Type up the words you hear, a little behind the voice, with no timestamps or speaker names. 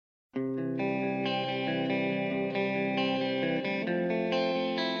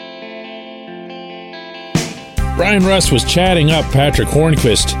Bryan Rust was chatting up Patrick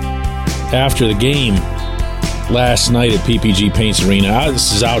Hornqvist after the game last night at PPG Paints Arena.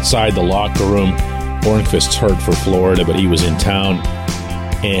 This is outside the locker room. Hornqvist's hurt for Florida, but he was in town.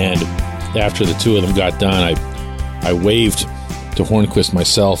 And after the two of them got done, I waved to Hornqvist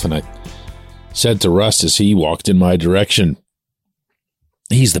myself, and I said to Rust as he walked in my direction,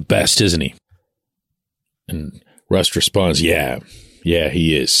 "He's the best, isn't he?" And Rust responds, yeah,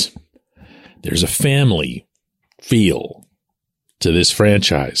 he is. There's a family feel to this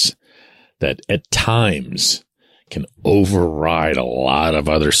franchise that at times can override a lot of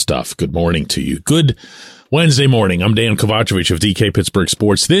other stuff. Good morning to you. Good Wednesday morning. I'm Dan Kovacevic of DK Pittsburgh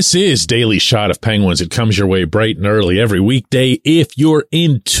Sports. This is Daily Shot of Penguins. It comes your way bright and early every weekday if you're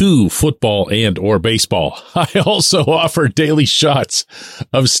into football and or baseball. I also offer daily shots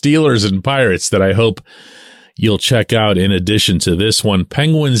of Steelers and Pirates that I hope you'll check out in addition to this one.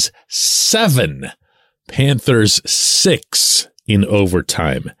 Penguins 7, Panthers 6 in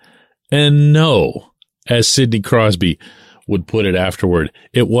overtime. And no, as Sidney Crosby would put it afterward,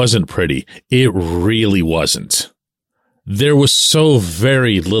 it wasn't pretty. It really wasn't. There was so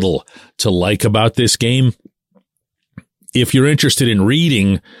very little to like about this game. If you're interested in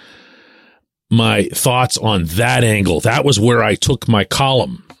reading my thoughts on that angle, that was where I took my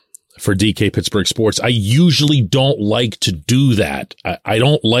column for DK Pittsburgh Sports. I usually don't like to do that. I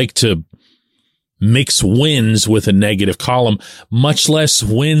don't like to mix wins with a negative column, much less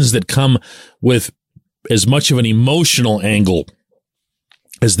wins that come with as much of an emotional angle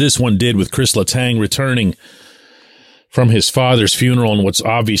as this one did, with Chris Letang returning from his father's funeral in what's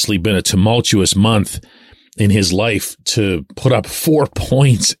obviously been a tumultuous month in his life, to put up 4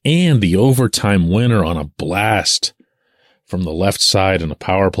 points and the overtime winner on a blast from the left side in a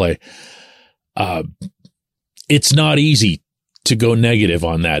power play. It's not easy to go negative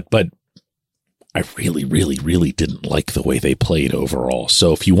on that, but I really, really, really didn't like the way they played overall.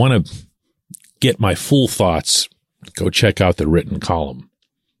 So if you want to get my full thoughts, go check out the written column.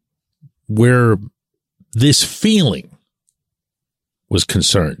 Where this feeling was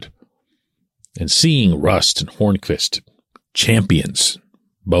concerned, and seeing Rust and Hornqvist, champions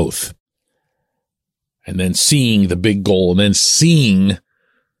both, and then seeing the big goal, and then seeing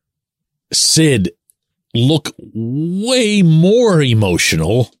Sid look way more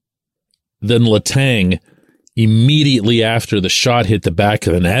emotional than Letang immediately after the shot hit the back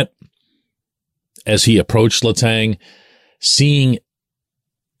of the net. As he approached Letang, seeing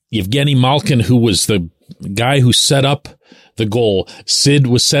Evgeny Malkin, who was the guy who set up the goal, Sid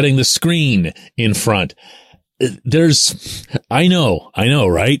was setting the screen in front. I know,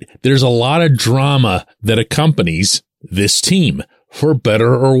 right? There's a lot of drama that accompanies this team, for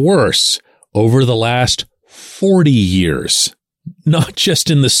better or worse, over the last 40 years. Not just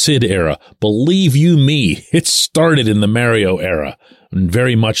in the Sid era. Believe you me, it started in the Mario era, and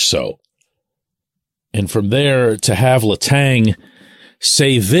very much so. And from there, to have Letang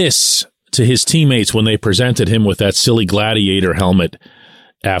say this to his teammates when they presented him with that silly gladiator helmet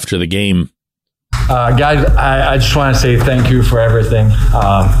after the game. Guys, I just want to say thank you for everything.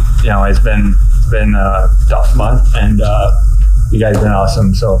 It's been a tough month, and you guys have been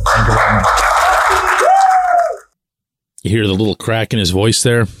awesome. So thank you very much. You hear the little crack in his voice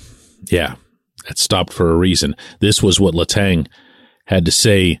there? Yeah, that stopped for a reason. This was what Letang had to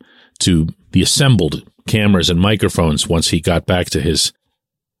say to the assembled cameras and microphones once he got back to his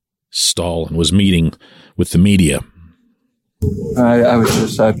stall and was meeting with the media. I was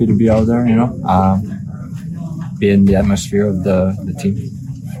just happy to be out there, be in the atmosphere of the team.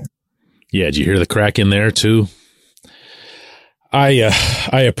 Yeah, did you hear the crack in there too? I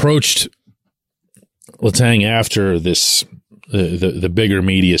approached Letang after this the bigger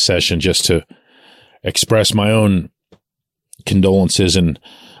media session just to express my own condolences and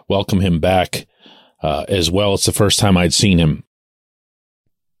welcome him back as well. It's the first time I'd seen him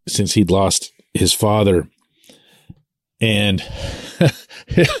since he'd lost his father. And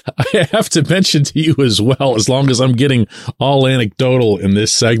I have to mention to you as well, as long as I'm getting all anecdotal in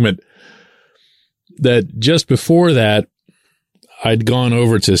this segment, that just before that, I'd gone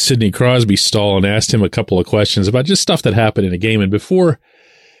over to Sidney Crosby's stall and asked him a couple of questions about just stuff that happened in a game. And before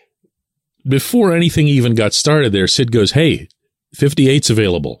anything even got started there, Sid goes, "Hey, 58's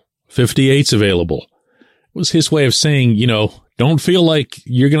available. 58's available." It was his way of saying, don't feel like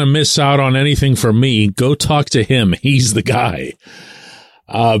you're going to miss out on anything from me. Go talk to him. He's the guy.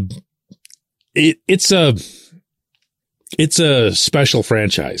 It's a special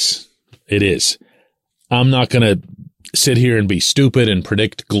franchise. It is. I'm not going to sit here and be stupid and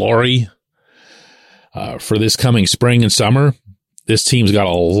predict glory for this coming spring and summer. This team's got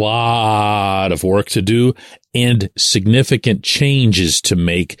a lot of work to do and significant changes to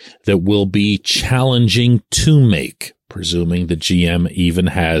make that will be challenging to make, presuming the GM even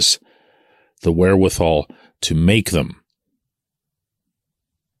has the wherewithal to make them.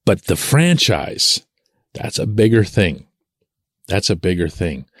 But the franchise, that's a bigger thing. That's a bigger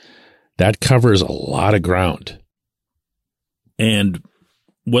thing. That covers a lot of ground. And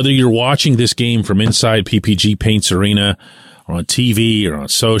whether you're watching this game from inside PPG Paints Arena or on TV or on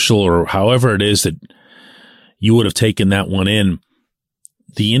social or however it is that you would have taken that one in,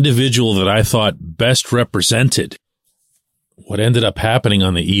 the individual that I thought best represented what ended up happening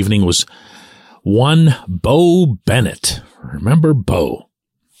on the evening was one Bo Bennett. Remember Bo?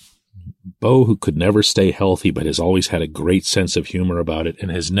 Bo, who could never stay healthy but has always had a great sense of humor about it and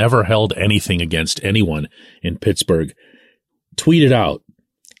has never held anything against anyone in Pittsburgh, tweeted out,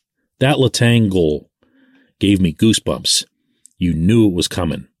 "That Letang goal gave me goosebumps. You knew it was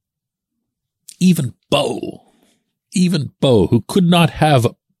coming." Even Bo, who could not have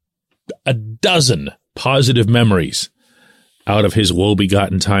a dozen positive memories out of his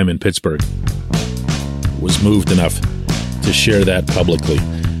woe-begotten time in Pittsburgh, was moved enough to share that publicly.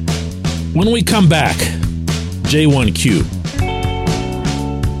 When we come back, J1Q.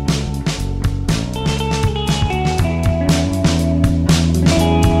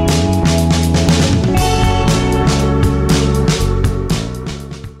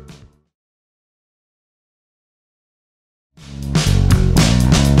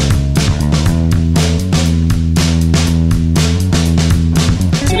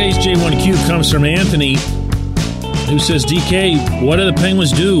 Today's J1Q comes from Anthony, who says, DK, what do the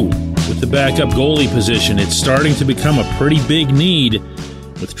Penguins do with the backup goalie position? It's starting to become a pretty big need.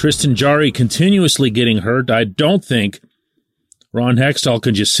 With Tristan Jarry continuously getting hurt, I don't think Ron Hextall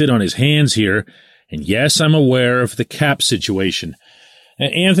can just sit on his hands here. And yes, I'm aware of the cap situation.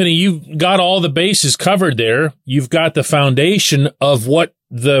 Anthony, you got all the bases covered there. You've got the foundation of what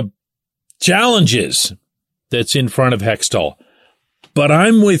the challenge is that's in front of Hextall. But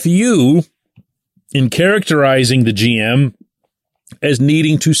I'm with you in characterizing the GM as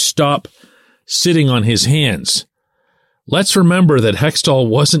needing to stop sitting on his hands. Let's remember that Hextall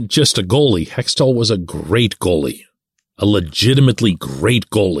wasn't just a goalie. Hextall was a great goalie, a legitimately great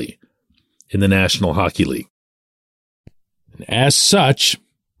goalie in the National Hockey League. And as such,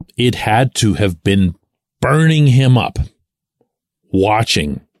 it had to have been burning him up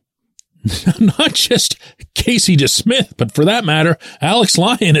watching not just Casey DeSmith, but for that matter, Alex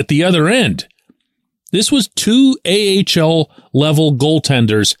Lyon at the other end. This was two AHL-level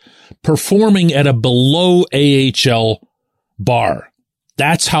goaltenders performing at a below AHL bar.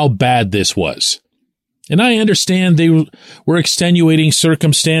 That's how bad this was. And I understand they were extenuating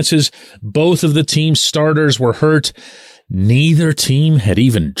circumstances. Both of the team's starters were hurt. Neither team had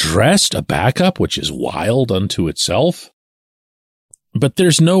even dressed a backup, which is wild unto itself. But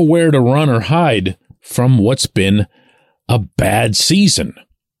there's nowhere to run or hide from what's been a bad season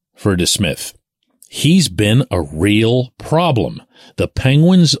for DeSmith. He's been a real problem. The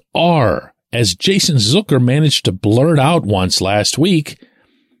Penguins are, as Jason Zucker managed to blurt out once last week,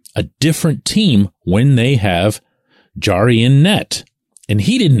 a different team when they have Jarry in net. And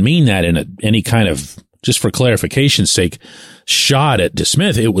he didn't mean that in any kind of, just for clarification's sake, shot at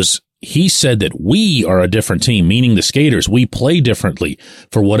DeSmith. It was, he said that we are a different team, meaning the skaters. We play differently.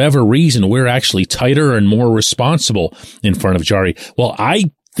 For whatever reason, we're actually tighter and more responsible in front of Jarry. Well,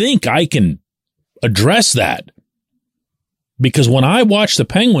 I think I can address that, because when I watch the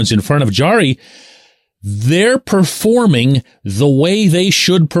Penguins in front of Jarry, they're performing the way they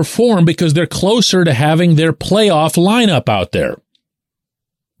should perform because they're closer to having their playoff lineup out there.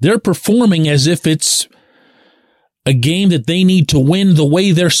 They're performing as if it's a game that they need to win the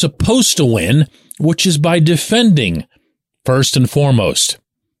way they're supposed to win, which is by defending first and foremost.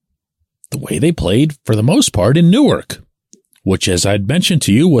 The way they played for the most part in Newark, which, as I'd mentioned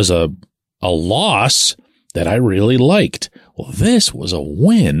to you, was a loss that I really liked. Well, this was a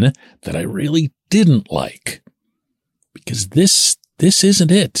win that I really didn't like, because this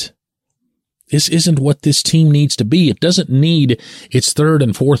isn't it. This isn't what this team needs to be. It doesn't need its third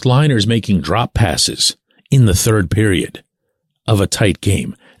and fourth liners making drop passes in the third period of a tight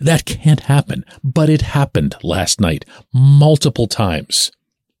game. That can't happen, but it happened last night multiple times.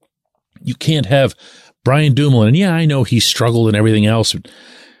 You can't have Brian Dumoulin, and yeah, I know he struggled and everything else,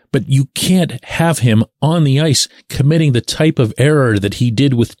 but you can't have him on the ice committing the type of error that he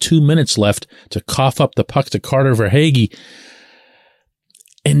did with 2 minutes left to cough up the puck to Carter Verhaeghe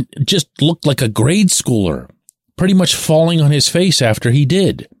and just looked like a grade schooler, pretty much falling on his face after he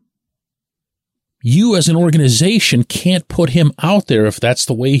did. You as an organization can't put him out there if that's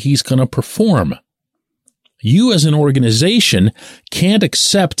the way he's going to perform. You as an organization can't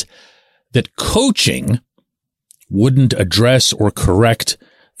accept that coaching wouldn't address or correct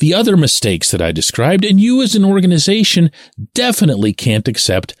the other mistakes that I described, and you as an organization definitely can't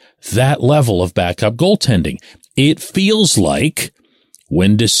accept that level of backup goaltending. It feels like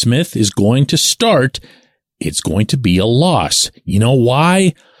when DeSmith is going to start, it's going to be a loss. You know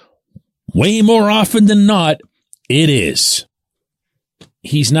why? Way more often than not, it is.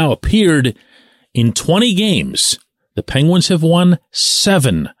 He's now appeared in 20 games. The Penguins have won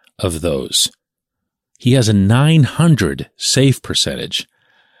 7 of those. He has a .900 save percentage.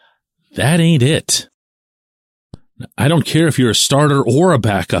 That ain't it. I don't care if you're a starter or a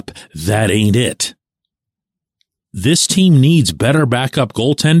backup. That ain't it. This team needs better backup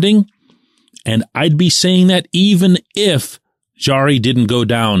goaltending, and I'd be saying that even if Jarry didn't go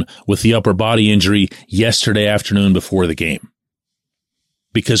down with the upper body injury yesterday afternoon before the game.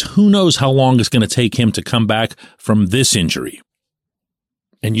 Because who knows how long it's going to take him to come back from this injury.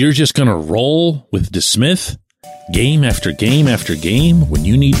 And you're just going to roll with DeSmith game after game after game when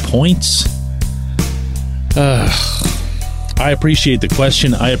you need points? I appreciate the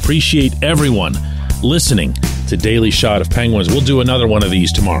question. I appreciate everyone listening to Daily Shot of Penguins. We'll do another one of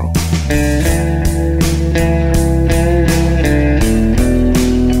these tomorrow.